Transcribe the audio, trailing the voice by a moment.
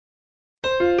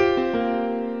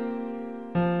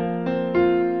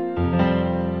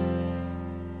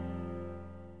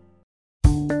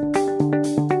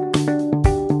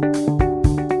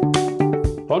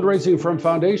Fundraising from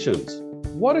foundations.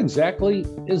 What exactly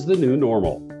is the new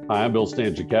normal? Hi, I'm Bill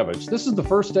Stanczykiewicz. This is the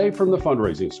first day from the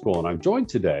fundraising school, and I'm joined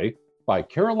today by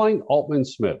Caroline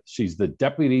Altman-Smith. She's the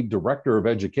Deputy Director of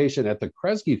Education at the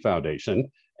Kresge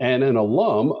Foundation and an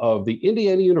alum of the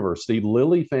Indiana University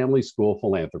Lilly Family School of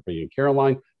Philanthropy. And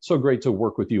Caroline, so great to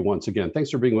work with you once again.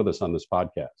 Thanks for being with us on this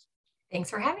podcast.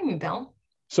 Thanks for having me, Bill.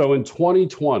 So in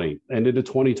 2020 and into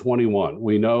 2021,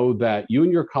 we know that you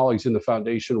and your colleagues in the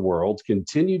foundation world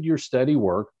continued your steady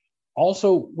work,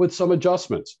 also with some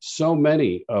adjustments. So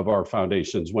many of our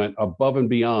foundations went above and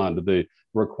beyond the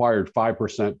required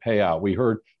 5% payout. We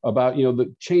heard about,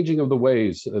 the changing of the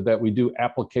ways that we do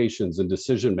applications and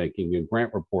decision-making and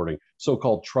grant reporting,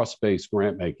 so-called trust-based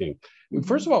grant making.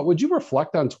 First of all, would you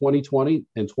reflect on 2020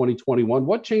 and 2021?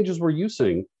 What changes were you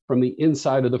seeing from the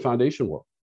inside of the foundation world?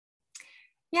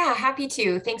 Yeah, happy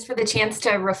to. Thanks for the chance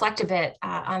to reflect a bit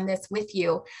on this with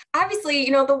you. Obviously,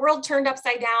 the world turned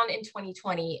upside down in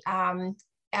 2020.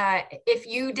 If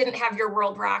you didn't have your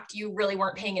world rocked, you really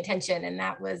weren't paying attention. And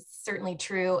that was certainly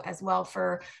true as well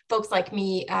for folks like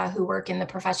me who work in the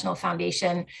professional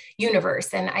foundation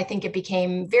universe. And I think it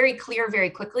became very clear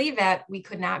very quickly that we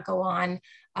could not go on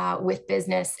with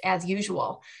business as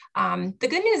usual. The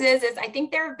good news is I think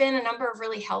there have been a number of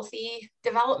really healthy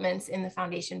developments in the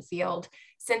foundation field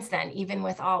since then, even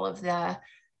with all of the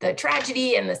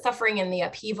tragedy and the suffering and the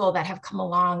upheaval that have come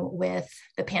along with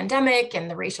the pandemic and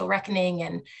the racial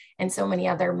reckoning and so many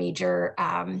other major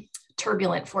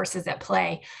turbulent forces at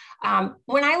play.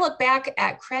 When I look back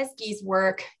at Kresge's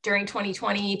work during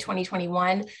 2020,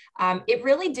 2021, it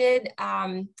really did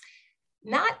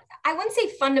I wouldn't say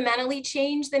fundamentally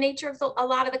change the nature of a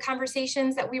lot of the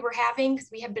conversations that we were having, because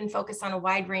we have been focused on a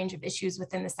wide range of issues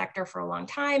within the sector for a long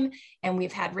time. And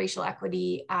we've had racial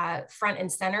equity front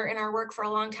and center in our work for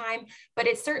a long time, but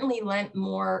it certainly lent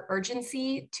more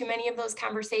urgency to many of those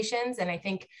conversations. And I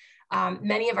think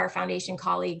many of our foundation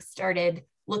colleagues started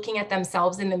looking at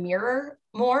themselves in the mirror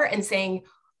more and saying,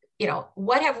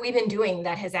 what have we been doing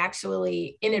that has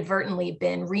actually inadvertently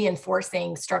been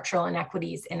reinforcing structural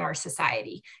inequities in our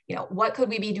society? What could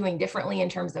we be doing differently in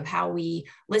terms of how we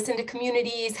listen to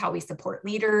communities, how we support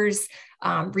leaders,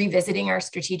 revisiting our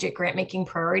strategic grant-making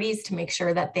priorities to make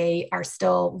sure that they are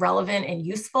still relevant and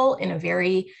useful in a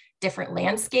very different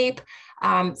landscape.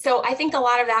 So I think a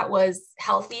lot of that was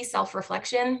healthy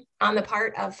self-reflection on the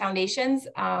part of foundations.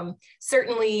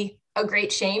 Certainly a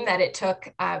great shame that it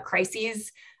took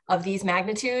crises of these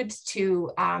magnitudes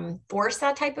to force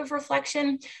that type of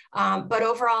reflection. But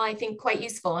overall, I think quite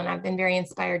useful. And I've been very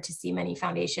inspired to see many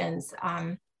foundations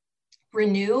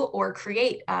renew or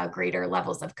create greater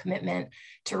levels of commitment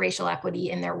to racial equity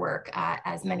in their work,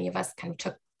 as many of us kind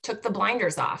of took the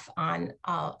blinders off on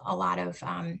a lot of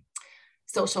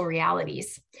social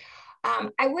realities.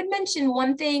 I would mention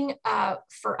one thing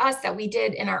for us that we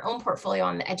did in our own portfolio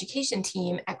on the education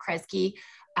team at Kresge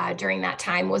during that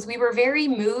time was we were very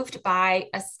moved by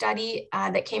a study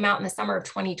that came out in the summer of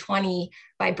 2020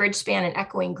 by Bridgespan and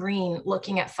Echoing Green,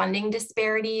 looking at funding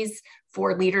disparities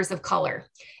for leaders of color.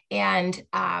 And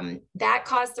that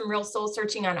caused some real soul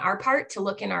searching on our part to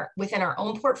look within our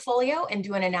own portfolio and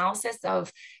do an analysis of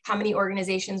how many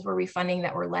organizations were we funding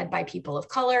that were led by people of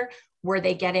color. Were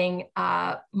they getting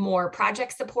more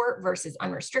project support versus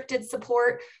unrestricted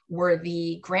support? Were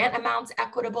the grant amounts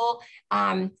equitable?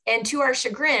 And to our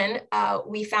chagrin,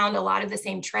 we found a lot of the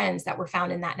same trends that were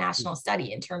found in that national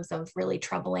study in terms of really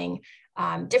troubling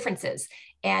differences.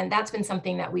 And that's been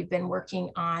something that we've been working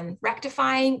on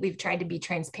rectifying. We've tried to be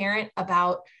transparent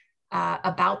about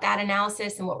that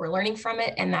analysis and what we're learning from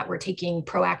it, and that we're taking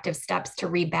proactive steps to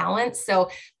rebalance.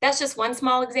 So that's just one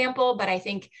small example, but I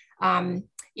think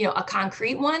a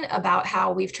concrete one about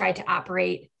how we've tried to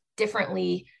operate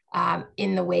differently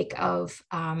in the wake of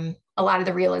a lot of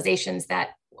the realizations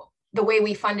that the way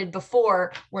we funded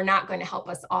before were not going to help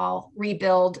us all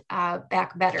rebuild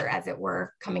back better, as it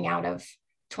were, coming out of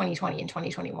 2020 and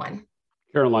 2021.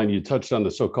 Caroline, you touched on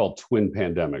the so-called twin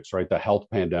pandemics, right? The health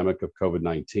pandemic of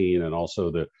COVID-19 and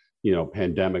also the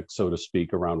pandemic, so to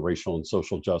speak, around racial and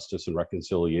social justice and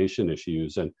reconciliation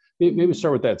issues. And maybe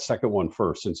start with that second one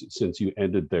first, since you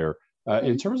ended there.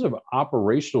 In terms of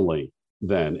operationally,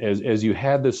 then, as you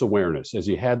had this awareness, as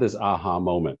you had this aha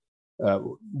moment,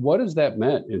 what has that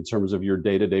meant in terms of your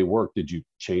day-to-day work? Did you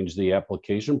change the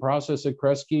application process at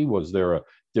Kresge? Was there a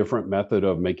different method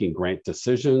of making grant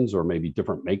decisions, or maybe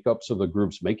different makeups of the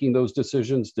groups making those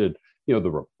decisions? Did the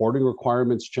reporting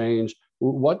requirements change?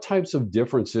 What types of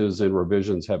differences and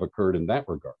revisions have occurred in that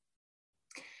regard?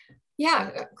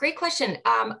 Yeah, great question.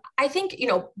 I think,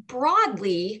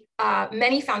 broadly,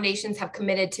 many foundations have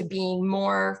committed to being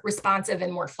more responsive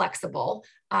and more flexible,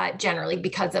 generally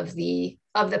because of the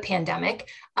pandemic.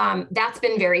 That's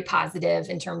been very positive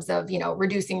in terms of,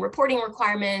 reducing reporting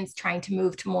requirements, trying to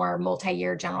move to more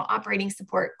multi-year general operating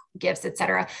support gifts, et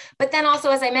cetera. But then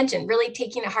also, as I mentioned, really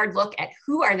taking a hard look at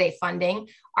who are they funding?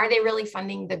 Are they really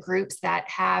funding the groups that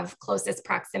have closest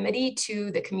proximity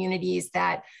to the communities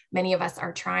that many of us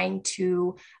are trying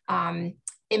to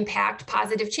impact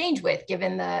positive change with,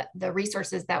 given the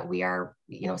resources that we are,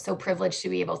 so privileged to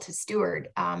be able to steward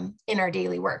in our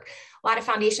daily work. A lot of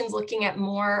foundations looking at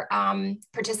more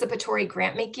participatory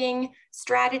grant making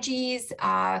strategies,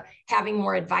 having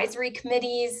more advisory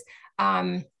committees,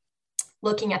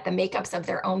 looking at the makeups of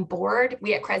their own board.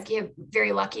 We at Kresge are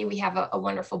very lucky. We have a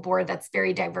wonderful board that's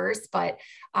very diverse, but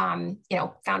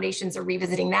foundations are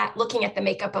revisiting that, looking at the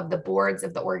makeup of the boards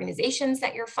of the organizations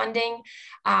that you're funding,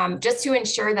 just to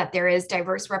ensure that there is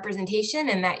diverse representation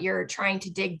and that you're trying to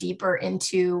dig deeper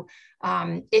into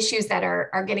issues that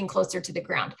are getting closer to the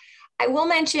ground. I will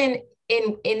mention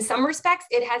in some respects,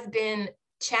 it has been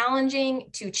challenging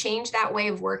to change that way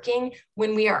of working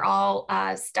when we are all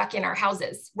stuck in our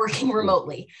houses working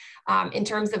remotely, in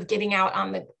terms of getting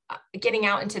out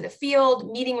into the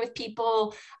field, meeting with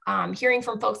people, hearing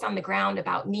from folks on the ground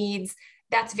about needs.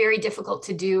 That's very difficult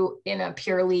to do in a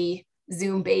purely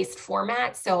Zoom-based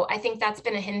format. So I think that's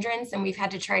been a hindrance, and we've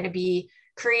had to try to be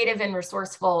creative and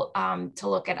resourceful to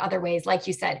look at other ways, like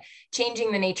you said,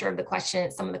 changing the nature of the question,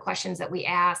 some of the questions that we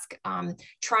ask,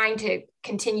 trying to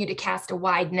continue to cast a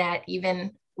wide net,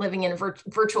 even living in a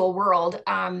virtual world,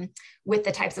 with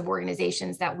the types of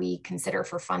organizations that we consider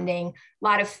for funding. A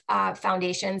lot of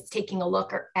foundations taking a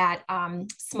look at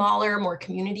smaller, more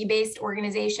community-based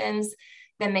organizations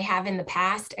than they have in the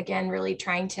past. Again, really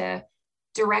trying to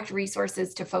direct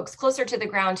resources to folks closer to the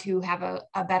ground who have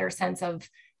a better sense of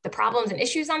the problems and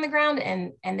issues on the ground,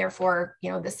 and therefore,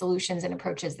 the solutions and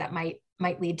approaches that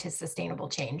might lead to sustainable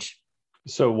change.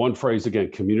 So one phrase again,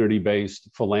 community-based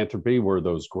philanthropy, where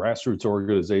those grassroots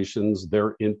organizations,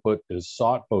 their input is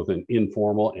sought both in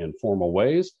informal and formal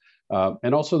ways.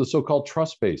 And also the so-called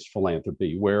trust-based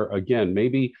philanthropy, where again,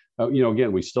 maybe,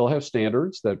 again, we still have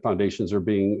standards that foundations are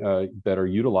that are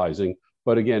utilizing,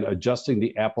 but again, adjusting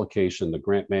the application, the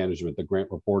grant management, the grant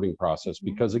reporting process,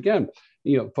 because again,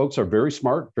 folks are very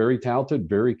smart, very talented,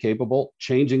 very capable,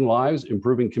 changing lives,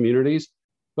 improving communities,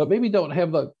 but maybe don't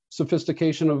have the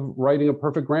sophistication of writing a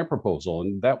perfect grant proposal.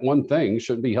 And that one thing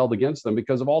shouldn't be held against them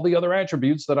because of all the other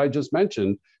attributes that I just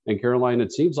mentioned. And Caroline,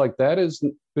 it seems like that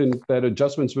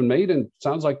adjustment's been made, and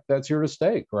sounds like that's here to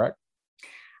stay, correct?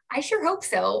 I sure hope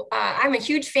so. I'm a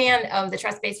huge fan of the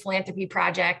Trust-Based Philanthropy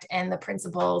Project and the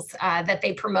principles that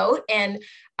they promote. And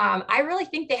I really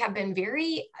think they have been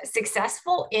very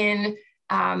successful in,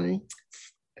 I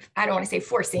don't want to say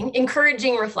forcing,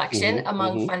 encouraging reflection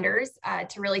among funders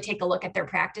to really take a look at their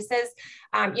practices.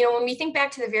 When we think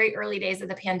back to the very early days of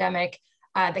the pandemic,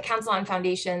 the Council on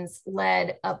Foundations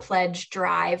led a pledge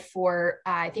drive for,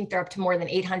 I think they're up to more than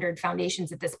 800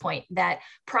 foundations at this point, that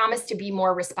promised to be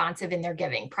more responsive in their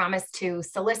giving, promised to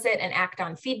solicit and act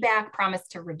on feedback,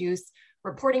 promised to reduce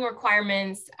reporting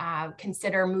requirements,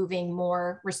 consider moving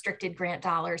more restricted grant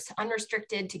dollars to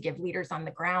unrestricted to give leaders on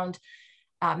the ground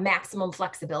maximum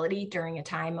flexibility during a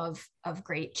time of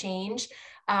great change.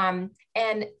 And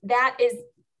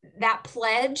that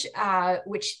pledge,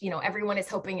 which everyone is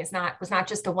hoping was not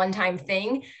just a one-time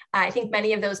thing. I think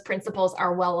many of those principles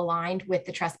are well aligned with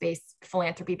the trust-based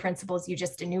philanthropy principles you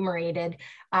just enumerated,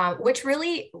 which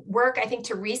really work, I think,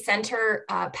 to recenter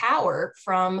power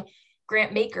from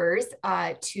grant makers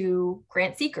to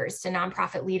grant seekers, to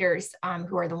nonprofit leaders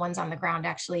who are the ones on the ground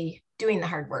actually doing the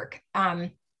hard work.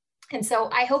 And so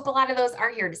I hope a lot of those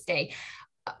are here to stay.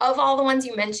 Of all the ones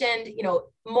you mentioned,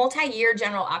 multi-year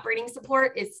general operating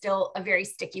support is still a very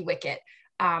sticky wicket.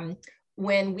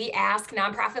 When we ask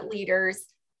nonprofit leaders,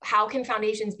 how can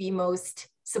foundations be most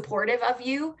supportive of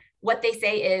you? What they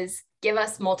say is, give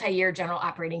us multi-year general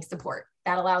operating support.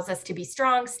 That allows us to be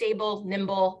strong, stable,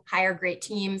 nimble, hire great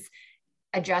teams,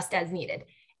 adjust as needed.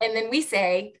 And then we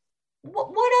say,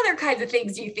 what other kinds of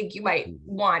things do you think you might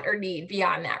want or need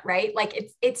beyond that, right?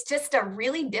 Like it's just a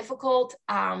really difficult,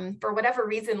 for whatever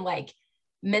reason, like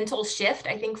mental shift,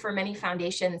 I think, for many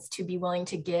foundations to be willing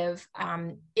to give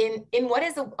in what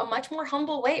is a much more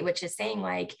humble way, which is saying,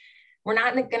 like, we're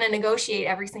not going to negotiate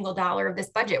every single dollar of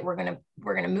this budget. We're going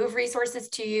to move resources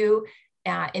to you,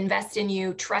 invest in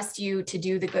you, trust you to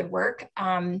do the good work.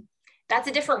 That's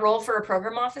a different role for a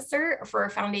program officer, for a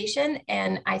foundation.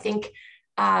 And I think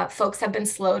folks have been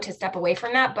slow to step away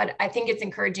from that, but I think it's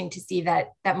encouraging to see that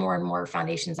more and more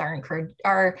foundations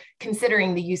are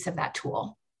considering the use of that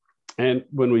tool. And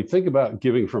when we think about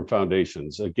giving from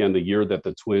foundations, again, the year that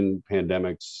the twin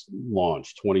pandemics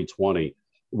launched, 2020,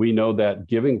 we know that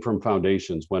giving from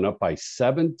foundations went up by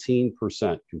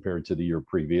 17% compared to the year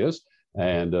previous.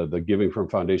 And the giving from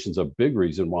foundations, a big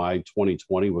reason why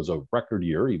 2020 was a record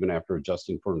year, even after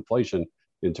adjusting for inflation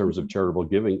in terms of charitable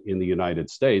giving in the United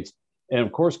States. And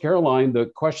of course, Caroline, the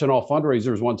question all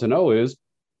fundraisers want to know is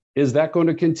that going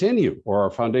to continue, or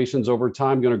are foundations over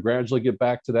time going to gradually get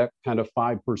back to that kind of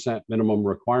 5% minimum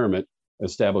requirement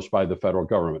established by the federal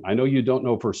government? I know you don't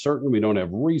know for certain. We don't have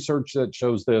research that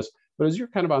shows this, but as you're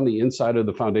kind of on the inside of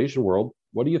the foundation world,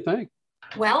 what do you think?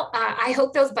 Well, I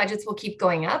hope those budgets will keep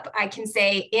going up. I can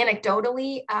say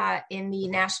anecdotally, in the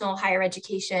national higher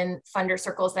education funder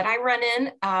circles that I run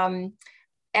in,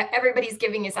 everybody's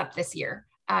giving is up this year.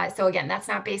 So again, that's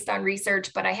not based on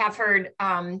research, but I have heard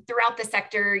throughout the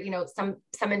sector,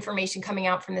 some information coming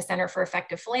out from the Center for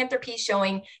Effective Philanthropy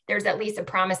showing there's at least a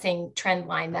promising trend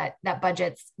line that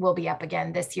budgets will be up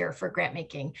again this year for grant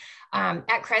making.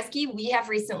 At Kresge, we have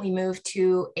recently moved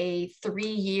to a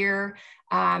 3-year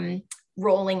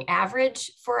rolling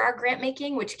average for our grant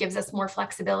making, which gives us more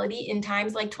flexibility in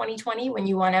times like 2020 when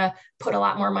you want to put a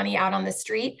lot more money out on the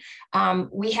street.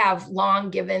 We have long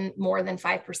given more than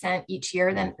 5% each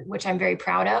year, which I'm very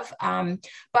proud of.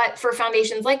 But for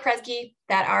foundations like Kresge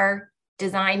that are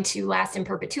designed to last in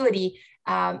perpetuity,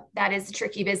 that is a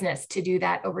tricky business to do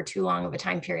that over too long of a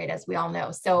time period, as we all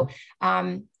know. So,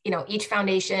 each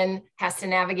foundation has to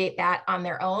navigate that on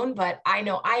their own, but I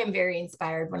know I am very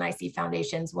inspired when I see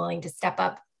foundations willing to step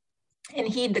up and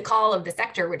heed the call of the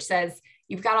sector, which says,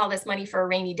 you've got all this money for a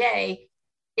rainy day,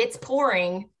 it's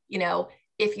pouring,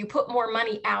 if you put more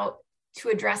money out to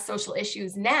address social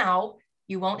issues now,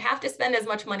 you won't have to spend as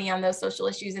much money on those social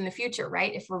issues in the future,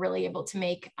 right? If we're really able to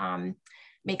make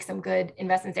some good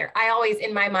investments there. I always,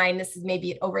 in my mind, this is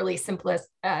maybe an overly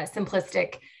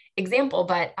simplistic example,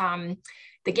 but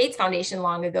the Gates Foundation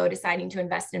long ago deciding to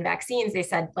invest in vaccines, they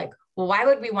said well, why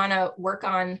would we want to work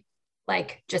on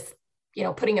just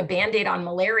putting a Band-Aid on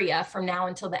malaria from now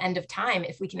until the end of time?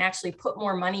 If we can actually put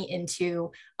more money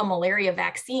into a malaria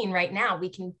vaccine right now, we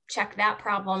can check that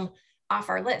problem off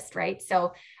our list, right?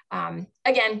 So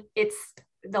again,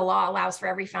 the law allows for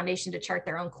every foundation to chart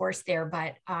their own course there,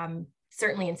 but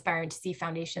certainly inspiring to see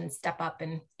foundations step up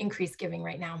and increase giving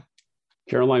right now.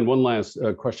 Caroline, one last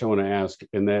question I want to ask,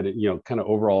 and that, kind of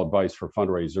overall advice for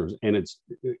fundraisers, and it's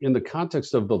in the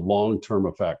context of the long-term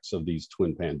effects of these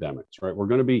twin pandemics, right? We're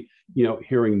going to be,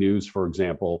 hearing news, for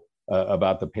example,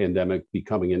 about the pandemic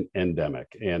becoming an endemic,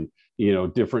 and,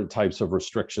 different types of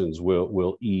restrictions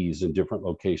will ease in different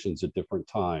locations at different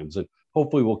times. And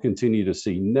hopefully we'll continue to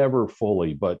see never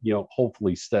fully, but,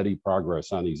 hopefully steady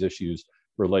progress on these issues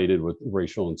related with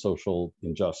racial and social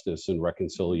injustice and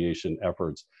reconciliation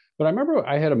efforts. But I remember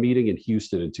I had a meeting in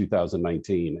Houston in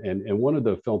 2019, and one of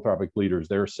the philanthropic leaders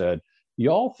there said,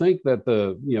 y'all think that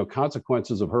the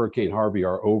consequences of Hurricane Harvey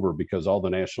are over because all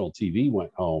the national TV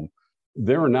went home.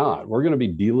 They're not. We're going to be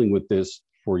dealing with this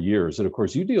for years. And of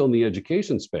course, you deal in the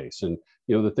education space, and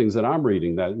the things that I'm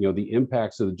reading, that the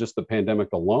impacts of just the pandemic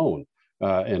alone,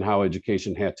 and how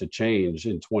education had to change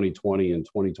in 2020 and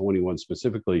 2021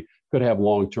 specifically, could have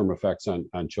long-term effects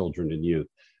on children and youth.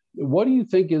 What do you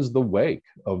think is the wake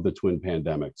of the twin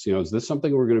pandemics? Is this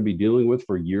something we're going to be dealing with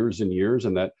for years and years,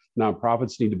 and that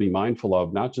nonprofits need to be mindful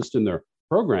of, not just in their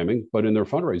programming, but in their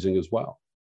fundraising as well?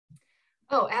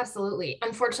 Oh, absolutely.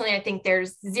 Unfortunately, I think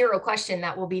there's zero question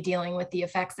that we'll be dealing with the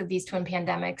effects of these twin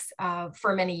pandemics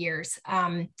for many years.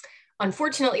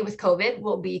 Unfortunately, with COVID,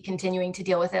 we'll be continuing to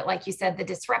deal with it. Like you said, the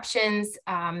disruptions,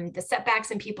 the setbacks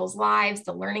in people's lives,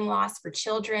 the learning loss for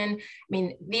children. I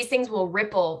mean, these things will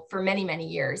ripple for many, many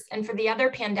years. And for the other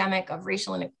pandemic of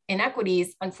racial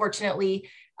inequities, unfortunately,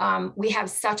 we have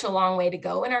such a long way to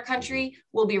go in our country.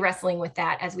 We'll be wrestling with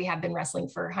that, as we have been wrestling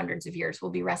for hundreds of years.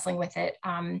 We'll be wrestling with it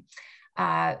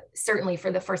certainly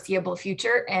for the foreseeable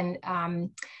future. And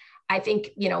I think,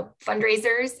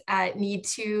 fundraisers need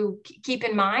to keep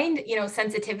in mind,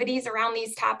 sensitivities around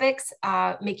these topics,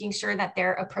 making sure that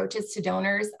their approaches to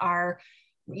donors are,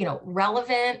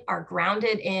 relevant, are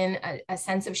grounded in a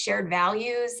sense of shared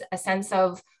values, a sense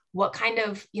of what kind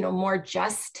of, more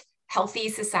just, healthy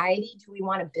society do we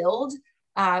want to build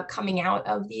coming out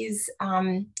of these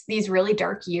really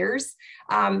dark years.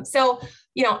 So,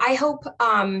 I hope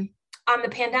on the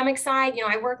pandemic side,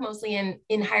 I work mostly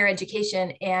in higher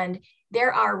education, and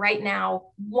there are right now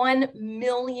 1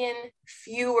 million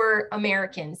fewer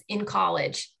Americans in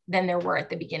college than there were at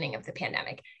the beginning of the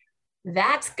pandemic.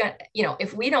 that's going to,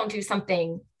 if we don't do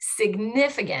something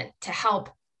significant to help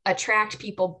attract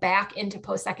people back into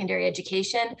post-secondary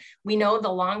education, we know the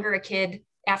longer a kid,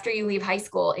 after you leave high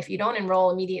school, if you don't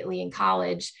enroll immediately in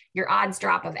college, your odds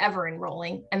drop of ever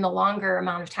enrolling. And the longer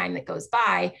amount of time that goes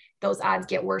by, those odds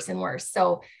get worse and worse.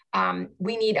 So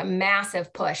we need a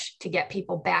massive push to get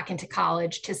people back into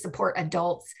college, to support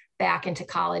adults back into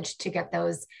college to get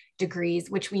those degrees,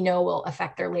 which we know will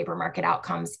affect their labor market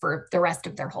outcomes for the rest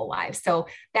of their whole lives. So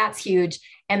that's huge.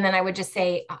 And then I would just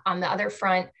say on the other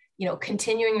front,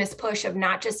 continuing this push of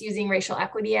not just using racial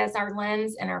equity as our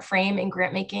lens and our frame in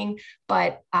grant making,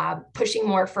 but pushing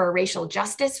more for a racial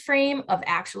justice frame of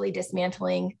actually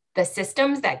dismantling the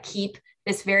systems that keep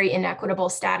this very inequitable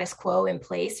status quo in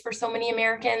place for so many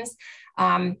Americans.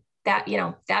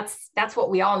 That's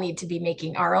what we all need to be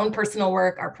making our own personal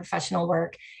work, our professional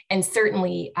work, and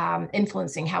certainly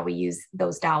influencing how we use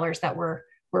those dollars that we're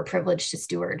privileged to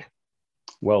steward.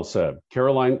 Well said.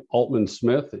 Caroline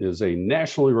Altman-Smith is a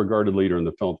nationally regarded leader in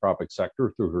the philanthropic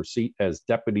sector through her seat as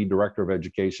Deputy Director of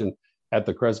Education at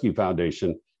the Kresge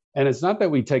Foundation. And it's not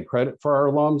that we take credit for our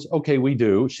alums. Okay, we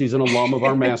do. She's an alum of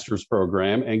our master's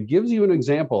program and gives you an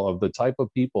example of the type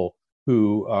of people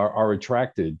who are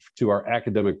attracted to our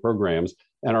academic programs.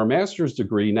 And our master's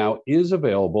degree now is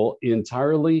available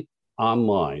entirely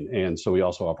online. And so we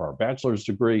also offer our bachelor's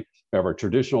degree, we have our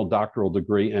traditional doctoral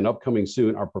degree, and upcoming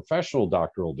soon, our professional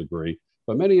doctoral degree.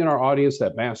 But many in our audience,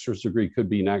 that master's degree could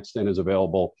be next and is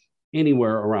available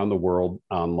anywhere around the world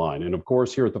online. And of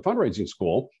course, here at the Fundraising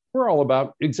School, we're all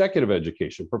about executive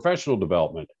education, professional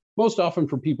development, most often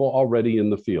for people already in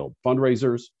the field,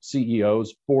 fundraisers,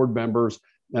 CEOs, board members,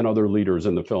 and other leaders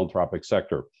in the philanthropic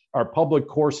sector. Our public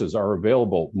courses are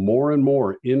available more and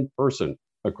more in person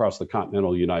across the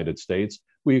continental United States.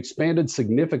 We expanded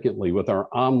significantly with our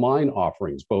online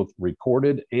offerings, both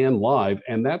recorded and live,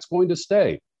 and that's going to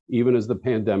stay even as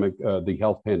the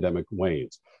health pandemic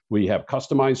wanes. We have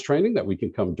customized training that we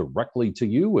can come directly to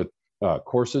you with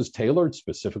courses tailored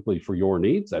specifically for your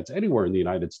needs. That's anywhere in the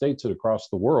United States and across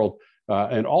the world.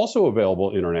 And also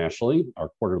available internationally, our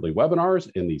quarterly webinars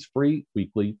and these free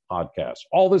weekly podcasts.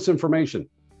 All this information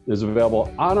is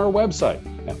available on our website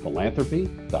at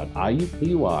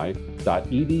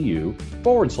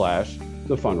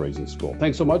philanthropy.iupui.edu/The Fundraising School.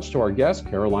 Thanks so much to our guest,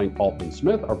 Caroline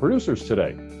Altman-Smith, our producers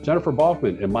today, Jennifer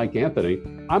Boffman and Mike Anthony.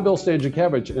 I'm Bill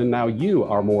Stanczykiewicz, and now you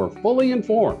are more fully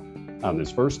informed on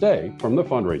this first day from the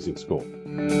Fundraising School.